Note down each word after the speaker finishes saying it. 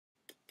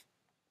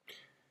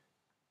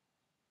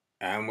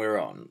And we're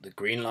on. The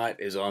green light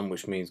is on,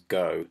 which means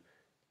go.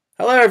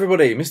 Hello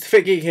everybody, Mr.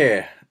 Fit Geek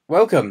here.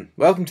 Welcome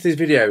to this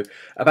video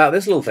about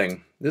this little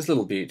thing, this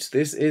little beaut.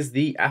 This is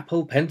the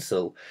Apple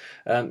Pencil.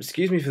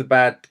 Excuse me for the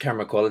bad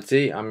camera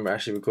quality. I'm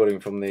actually recording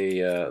from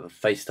the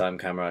FaceTime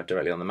camera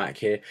directly on the Mac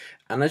here.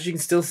 And as you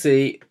can still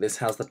see, this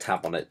has the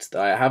tab on it.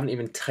 I haven't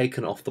even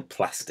taken off the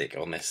plastic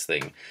on this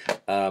thing.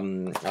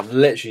 I've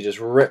literally just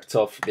ripped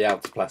off the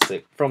outer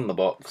plastic from the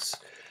box,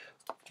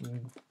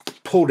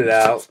 pulled it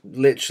out,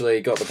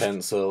 literally got the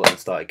pencil and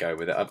started going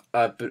with it.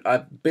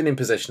 I've been in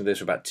possession of this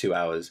for about 2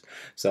 hours,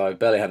 so I've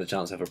barely had a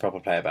chance to have a proper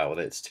play about with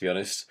it, to be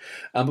honest.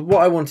 But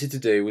what I wanted to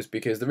do was,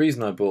 because the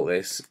reason I bought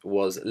this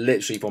was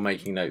literally for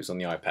making notes on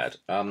the iPad.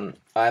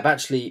 I've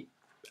actually,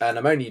 and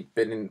I've only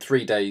been in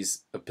 3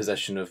 days of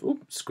possession of,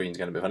 screen's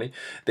getting a bit funny.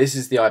 This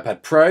is the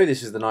iPad Pro.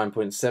 This is the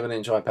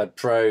 9.7-inch iPad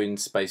Pro in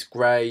space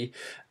grey.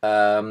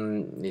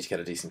 Need to get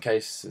a decent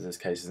case. This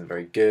case isn't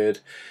very good.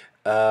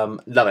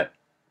 Love it.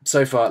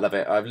 So far, love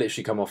it. I've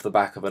literally come off the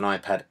back of an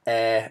iPad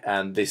Air,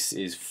 and this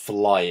is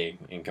flying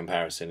in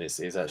comparison. It's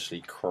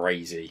actually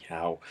crazy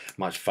how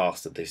much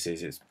faster this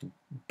is. It's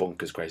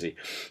bonkers crazy.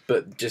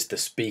 But just the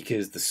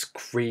speakers, the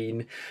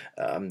screen,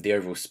 the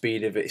overall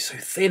speed of it is so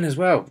thin as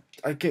well.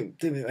 I didn't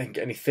think I can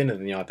get any thinner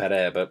than the iPad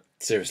Air, but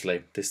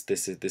seriously, this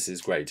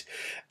is great.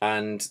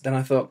 And then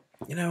I thought,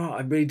 you know what,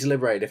 I really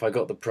deliberated if I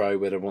got the Pro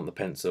whether I want the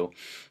pencil,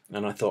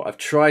 and I thought I've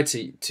tried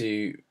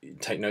to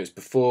take notes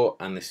before,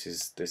 and this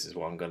is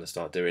what I'm going to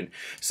start doing.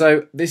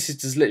 So this is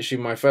just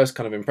literally my first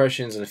kind of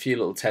impressions and a few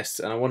little tests,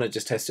 and I want to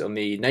just test it on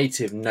the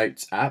native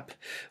Notes app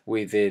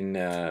within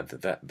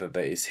that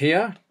is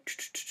here,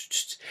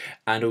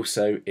 and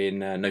also in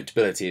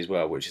Notability as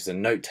well, which is a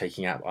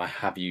note-taking app I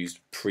have used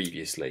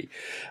previously.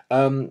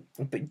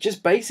 But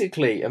just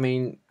basically, I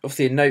mean,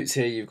 obviously in Notes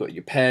here you've got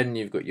your pen,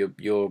 you've got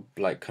your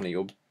like kind of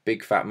your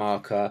big fat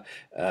marker,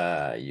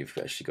 you've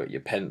actually got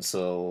your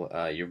pencil,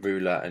 your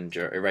ruler and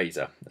your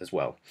eraser as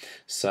well.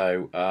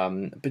 So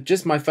but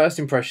just my first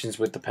impressions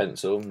with the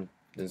pencil, and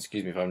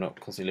excuse me if I'm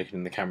not constantly looking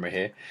in the camera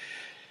here,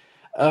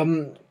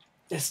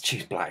 let's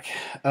choose black.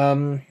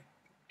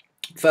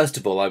 First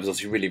of all, I was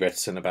obviously really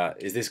reticent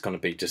about, is this going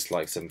to be just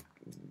like some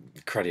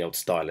cruddy old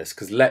stylus?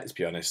 Because let's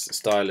be honest,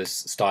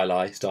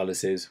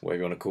 styluses, whatever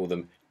you want to call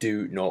them,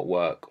 do not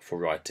work for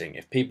writing.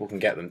 If people can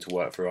get them to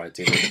work for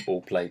writing, it's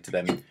all play to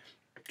them.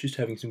 Just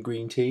having some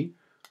green tea.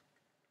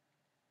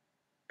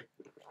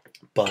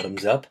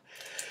 Bottoms up.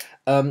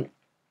 But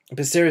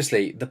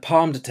seriously, the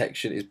palm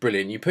detection is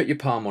brilliant. You put your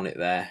palm on it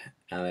there,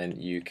 and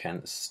then you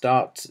can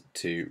start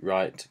to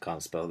write.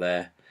 Can't spell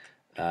there.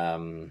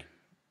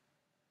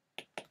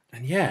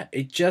 And yeah,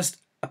 it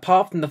just,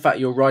 apart from the fact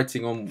you're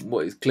writing on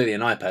what is clearly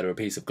an iPad or a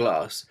piece of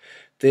glass,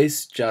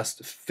 this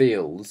just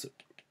feels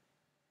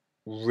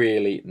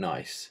really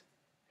nice.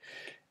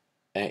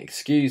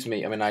 Excuse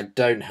me, I mean, I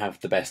don't have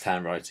the best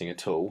handwriting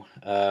at all.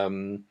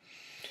 You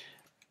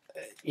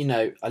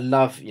know, I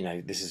love, you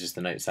know, this is just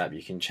the Notes app.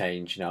 You can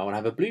change, you know, I want to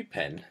have a blue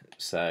pen,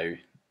 so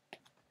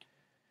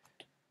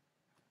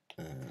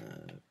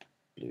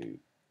blue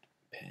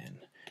pen.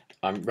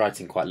 I'm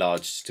writing quite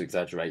large, just to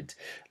exaggerate.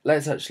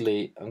 Let's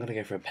actually, I'm going to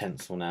go for a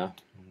pencil now.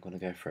 I'm going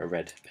to go for a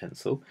red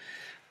pencil.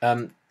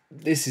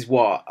 This is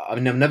what, I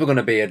mean, I'm never going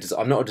to be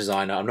I'm not a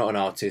designer, I'm not an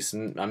artist,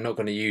 and I'm not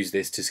going to use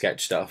this to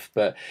sketch stuff,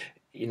 but,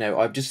 you know,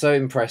 I'm just so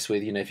impressed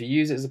with, you know, if you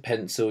use it as a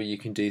pencil, you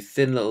can do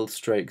thin little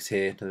strokes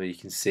here, that you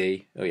can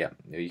see. Oh yeah,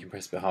 you can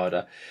press a bit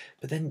harder.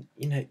 But then,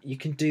 you know, you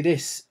can do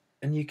this,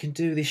 and you can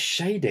do this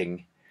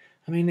shading.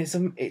 I mean,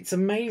 it's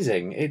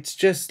amazing. It's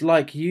just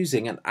like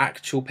using an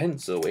actual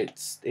pencil.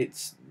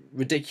 It's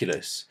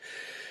ridiculous.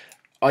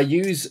 I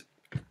use,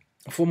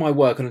 for my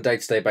work on a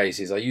day-to-day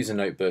basis, I use a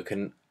notebook,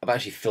 and I've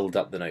actually filled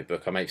up the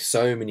notebook. I make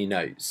so many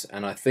notes,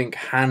 and I think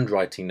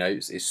handwriting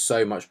notes is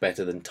so much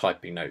better than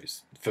typing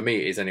notes. For me,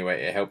 it is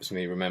anyway. It helps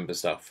me remember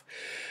stuff.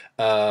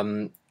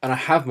 And I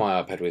have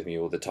my iPad with me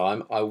all the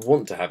time. I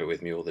want to have it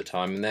with me all the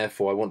time, and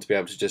therefore I want to be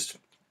able to just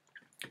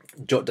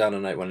jot down a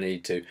note when I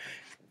need to.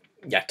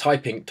 Yeah,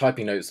 typing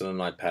notes on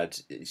an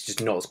iPad, it's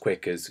just not as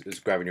quick as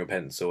grabbing your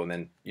pencil and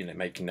then, you know,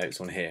 making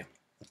notes on here.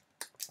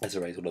 Let's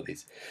erase all of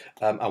these.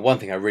 And one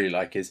thing I really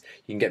like is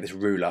you can get this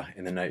ruler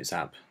in the Notes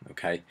app,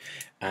 okay?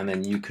 And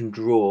then you can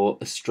draw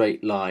a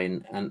straight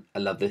line, and I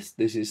love this.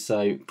 This is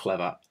so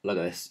clever. Look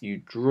at this.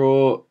 You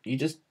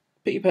just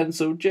put your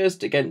pencil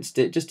just against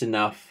it, just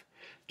enough.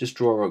 Just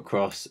draw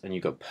across, and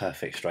you've got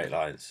perfect straight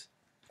lines.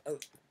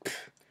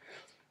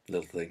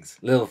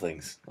 Little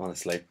things,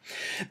 honestly.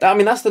 I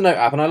mean, that's the Note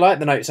app, and I like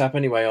the Notes app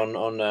anyway on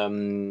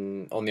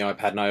the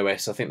iPad and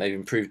iOS. I think they've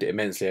improved it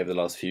immensely over the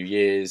last few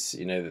years.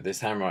 You know, this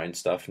handwriting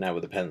stuff now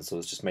with the pencil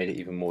has just made it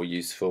even more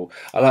useful.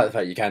 I like the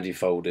fact you can do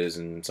folders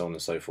and so on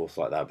and so forth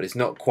like that, but it's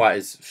not quite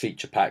as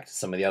feature-packed as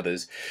some of the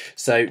others.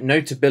 So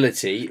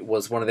Notability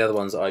was one of the other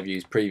ones that I've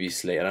used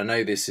previously, and I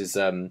know this is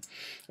a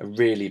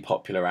really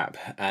popular app,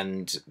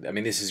 and I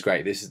mean, this is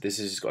great. This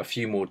has got a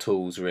few more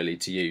tools really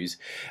to use.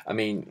 I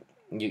mean,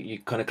 you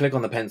kind of click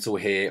on the pencil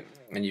here,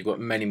 and you've got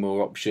many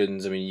more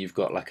options. I mean, you've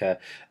got like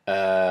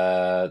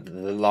the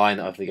line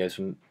that I think goes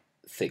from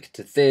thick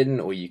to thin,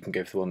 or you can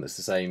go for the one that's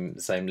the same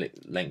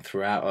length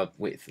throughout,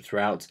 width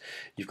throughout.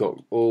 You've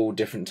got all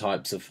different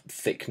types of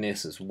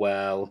thickness as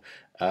well.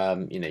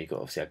 You know, you've got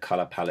obviously a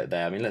colour palette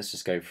there. I mean, let's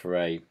just go for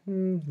a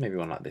maybe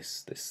one like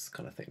this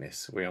kind of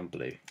thickness. We're on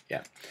blue,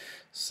 yeah.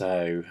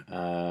 So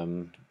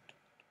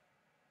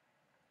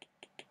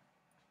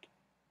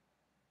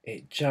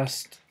it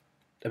just,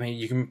 I mean,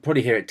 you can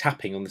probably hear it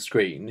tapping on the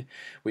screen,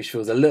 which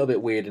feels a little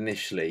bit weird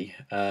initially,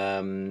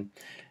 but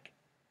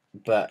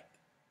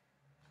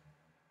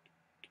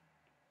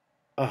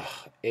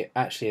oh, it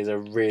actually is a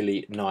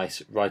really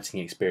nice writing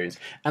experience.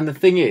 And the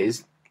thing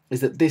is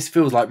that this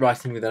feels like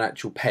writing with an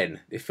actual pen.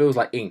 It feels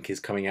like ink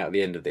is coming out at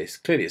the end of this.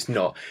 Clearly it's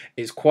not.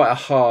 It's quite a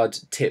hard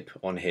tip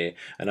on here,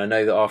 and I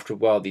know that after a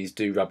while these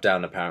do rub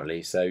down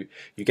apparently, so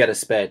you get a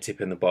spare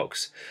tip in the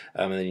box,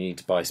 and then you need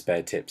to buy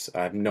spare tips.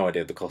 I have no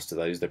idea the cost of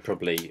those. They're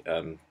probably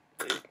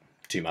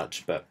too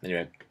much, but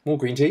anyway, more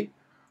green tea.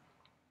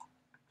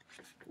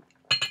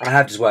 I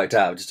have just worked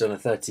out, I've just done a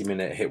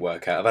 30-minute HIIT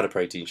workout. I've had a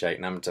protein shake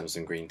and I'm having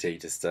some green tea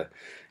just to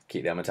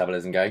keep the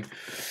metabolism going.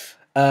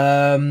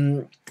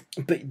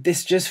 But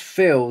this just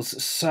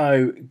feels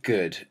so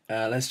good.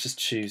 Let's just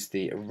choose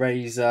the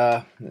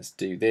eraser. Let's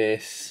do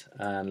this,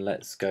 and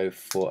let's go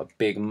for a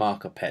big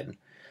marker pen.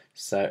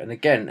 So, and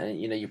again,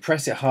 you know, you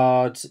press it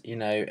hard, you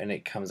know, and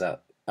it comes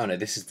out. Oh no,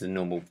 this is the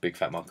normal big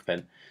fat marker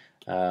pen.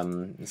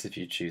 As if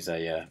you choose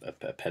a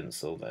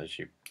pencil as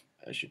you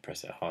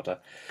press it harder.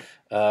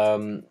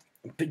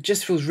 But it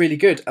just feels really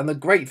good. And the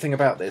great thing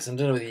about this, I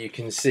don't know whether you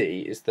can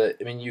see, is that,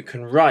 I mean, you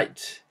can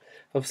write,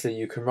 obviously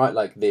you can write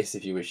like this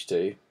if you wish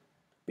to,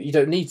 but you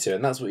don't need to,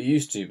 and that's what you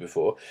used to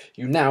before.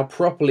 You now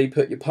properly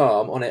put your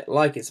palm on it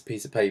like it's a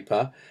piece of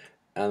paper,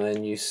 and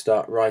then you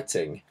start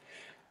writing.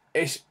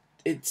 It's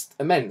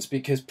immense,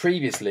 because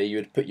previously you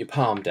would put your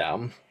palm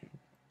down,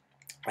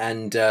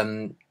 and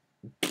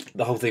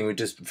the whole thing would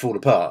just fall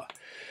apart.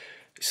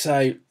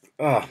 So,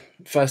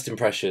 first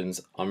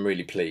impressions, I'm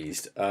really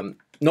pleased.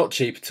 Not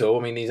cheap at all.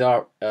 I mean, these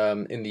are,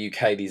 in the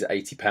UK, these are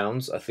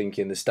 £80. I think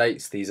in the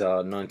States, these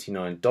are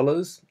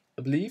 $99,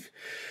 I believe.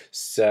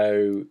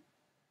 So,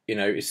 you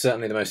know, it's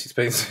certainly the most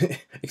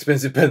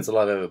expensive pencil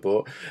I've ever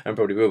bought, and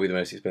probably will be the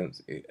most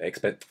expensive,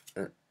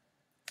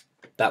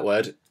 that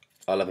word,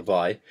 I'll ever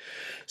buy.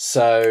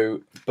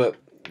 So, but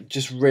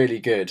just really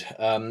good.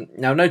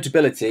 Now,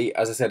 Notability,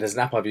 as I said, is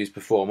an app I've used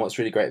before, and what's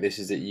really great at this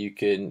is that you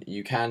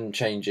can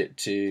change it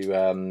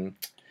to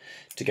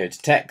go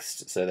to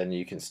text, so then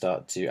you can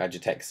start to add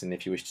your text in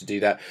if you wish to do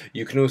that.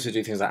 You can also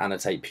do things like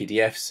annotate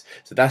PDFs,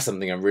 so that's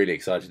something I'm really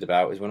excited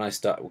about, is when I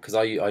start, because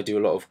I do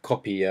a lot of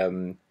copy, a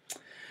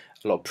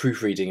lot of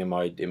proofreading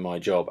in my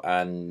job,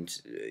 and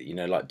you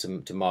know, like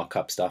to mark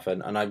up stuff,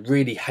 and I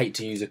really hate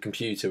to use a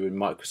computer with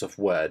Microsoft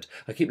Word.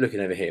 I keep looking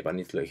over here, but I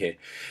need to look here,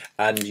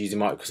 and using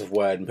Microsoft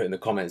Word and putting the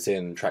comments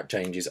in and track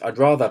changes. I'd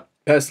rather,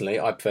 personally,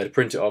 I prefer to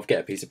print it off, get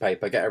a piece of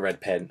paper, get a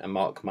red pen, and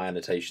mark my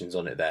annotations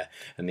on it there,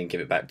 and then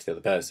give it back to the other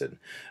person,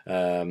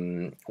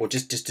 or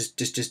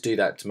just do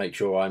that to make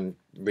sure I'm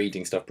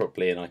reading stuff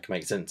properly and I can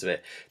make sense of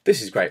it.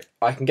 This is great.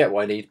 I can get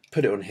what I need,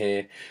 put it on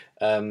here,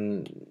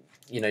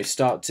 you know,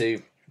 start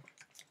to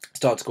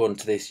go on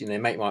to this, you know,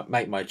 make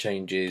my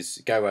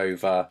changes, go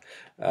over.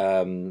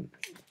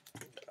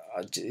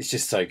 It's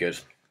just so good.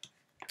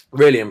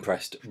 Really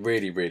impressed,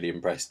 really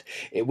impressed.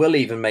 It will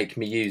even make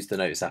me use the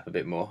Notes app a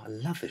bit more. I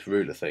love this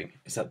ruler thing.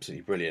 It's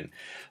absolutely brilliant.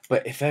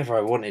 But if ever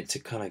I wanted to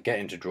kind of get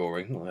into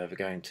drawing, not ever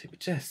going to, but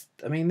just,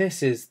 I mean,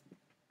 this is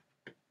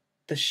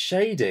the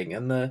shading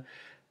and the,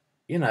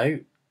 you know,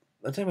 I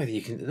don't know whether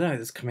you can, I don't know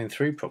if it's coming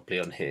through properly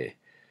on here,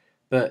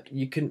 but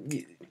you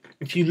can,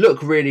 if you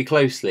look really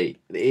closely,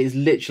 it is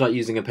literally like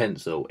using a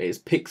pencil. It's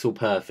pixel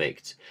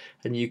perfect,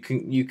 and you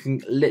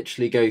can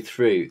literally go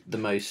through the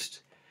most,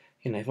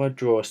 you know, if I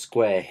draw a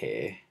square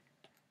here,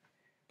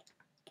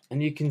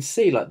 and you can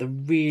see like the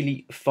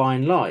really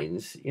fine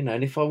lines, you know,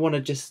 and if I want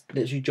to just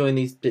literally join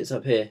these bits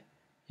up here,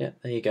 yeah,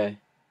 there you go.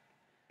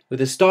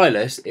 With a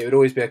stylus, it would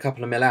always be a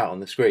couple of mil out on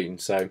the screen.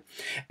 So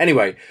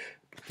anyway,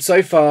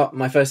 so far,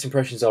 my first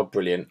impressions are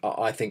brilliant.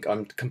 I think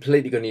I'm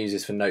completely going to use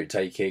this for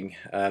note-taking.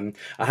 I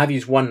have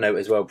used OneNote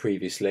as well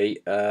previously.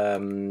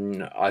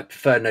 I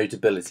prefer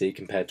Notability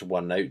compared to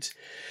OneNote.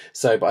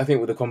 So, but I think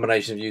with the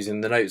combination of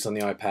using the notes on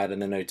the iPad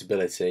and the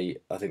Notability,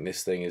 I think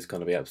this thing is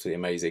going to be absolutely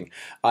amazing.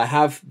 I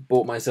have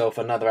bought myself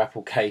another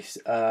Apple case.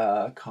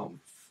 I can't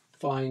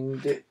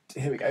find it.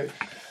 Here we go.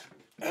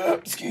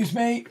 Excuse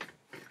me.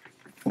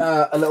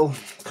 A little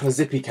kind of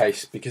zippy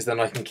case, because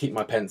then I can keep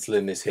my pencil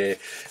in this here.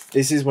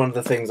 This is one of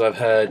the things I've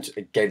heard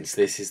against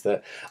this, is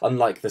that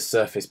unlike the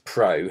Surface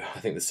Pro, I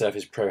think the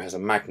Surface Pro has a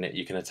magnet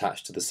you can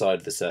attach to the side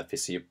of the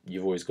Surface, so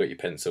you've always got your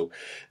pencil.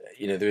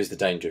 You know, there is the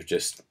danger of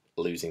just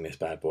losing this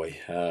bad boy.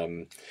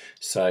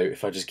 So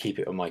if I just keep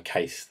it on my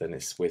case, then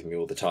it's with me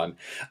all the time.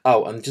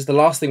 Oh, and just the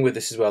last thing with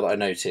this as well that I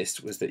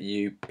noticed was that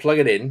you plug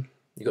it in.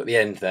 You've got the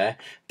end there,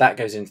 that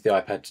goes into the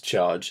iPad to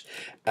charge,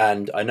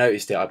 and I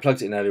noticed it, I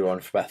plugged it in earlier on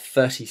for about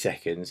 30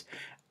 seconds,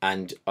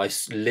 and I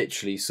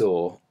literally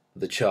saw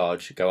the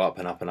charge go up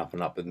and up and up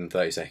and up within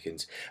 30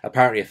 seconds.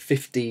 Apparently a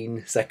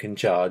 15-second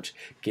charge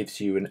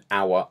gives you an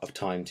hour of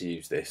time to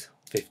use this.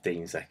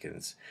 15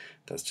 seconds.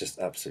 That's just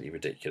absolutely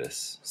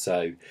ridiculous.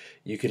 So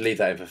you could leave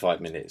that in for 5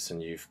 minutes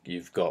and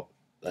you've got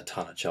a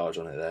ton of charge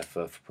on it there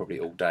for probably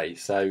all day.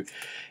 So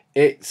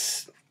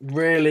it's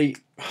really,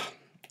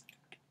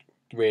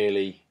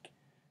 really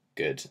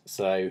good.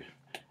 So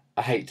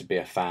I hate to be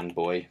a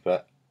fanboy,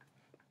 but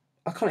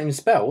I can't even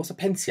spell. What's a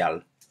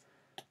pencil?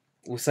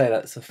 We'll say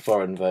that's a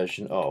foreign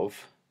version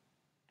of...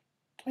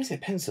 Why is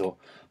it pencil?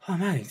 Oh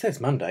man, it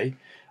says Monday.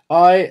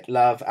 I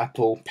love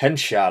Apple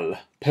Pencil.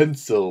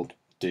 Pencil,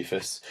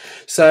 doofus.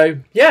 So,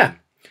 yeah.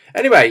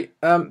 Anyway,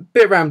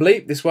 bit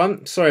rambly, this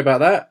one. Sorry about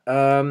that.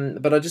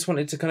 But I just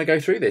wanted to kind of go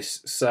through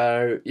this.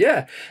 So,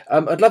 yeah.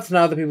 I'd love to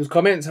know other people's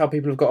comments, how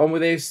people have got on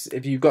with this.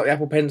 If you've got the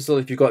Apple Pencil,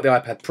 if you've got the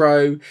iPad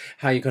Pro,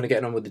 how you're kind of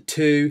getting on with the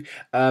two.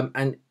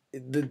 And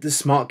the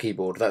smart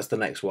keyboard, that's the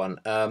next one.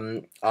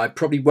 I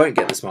probably won't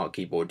get the smart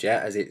keyboard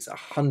yet, as it's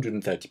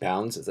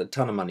 £130. It's a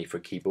ton of money for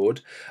a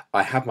keyboard.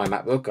 I have my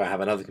MacBook. I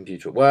have another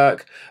computer at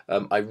work.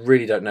 I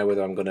really don't know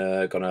whether I'm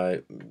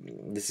gonna.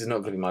 This is not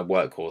gonna be my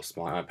workhorse,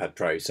 my iPad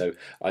Pro. So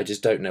I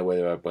just don't know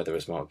whether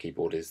a smart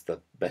keyboard is the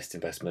best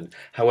investment.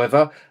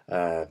 However,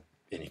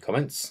 any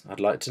comments? I'd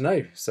like to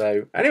know.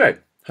 So anyway,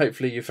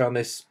 hopefully you found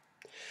this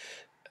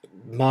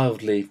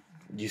mildly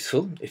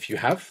useful. If you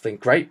have, then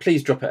great.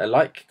 Please drop it a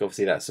like.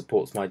 Obviously that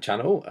supports my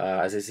channel,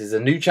 as this is a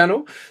new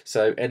channel,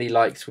 so any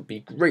likes would be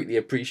greatly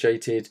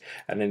appreciated,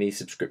 and any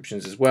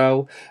subscriptions as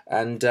well,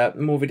 and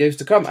more videos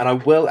to come. And I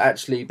will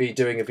actually be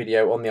doing a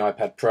video on the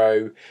iPad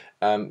Pro,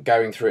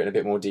 going through it in a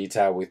bit more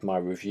detail with my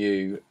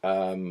review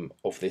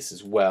of this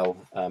as well.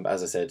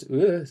 As I said,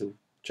 it's all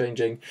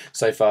changing.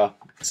 So far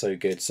so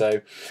good.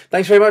 So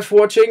thanks very much for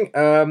watching.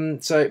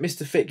 So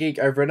Mr. Fit Geek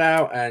over and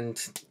out, and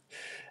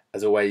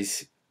as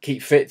always,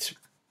 keep fit.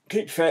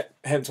 Keep fit,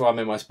 hence why I'm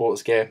in my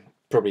sports gear.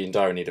 Probably in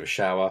dire need of a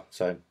shower,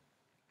 so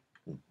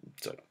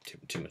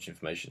too much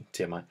information,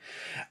 TMI.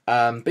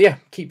 But yeah,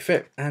 keep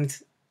fit and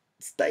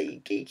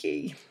stay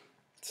geeky.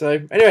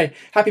 So anyway,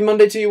 happy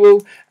Monday to you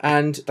all,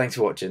 and thanks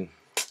for watching.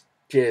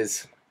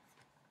 Cheers.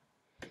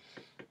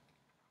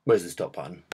 Where's the stop button?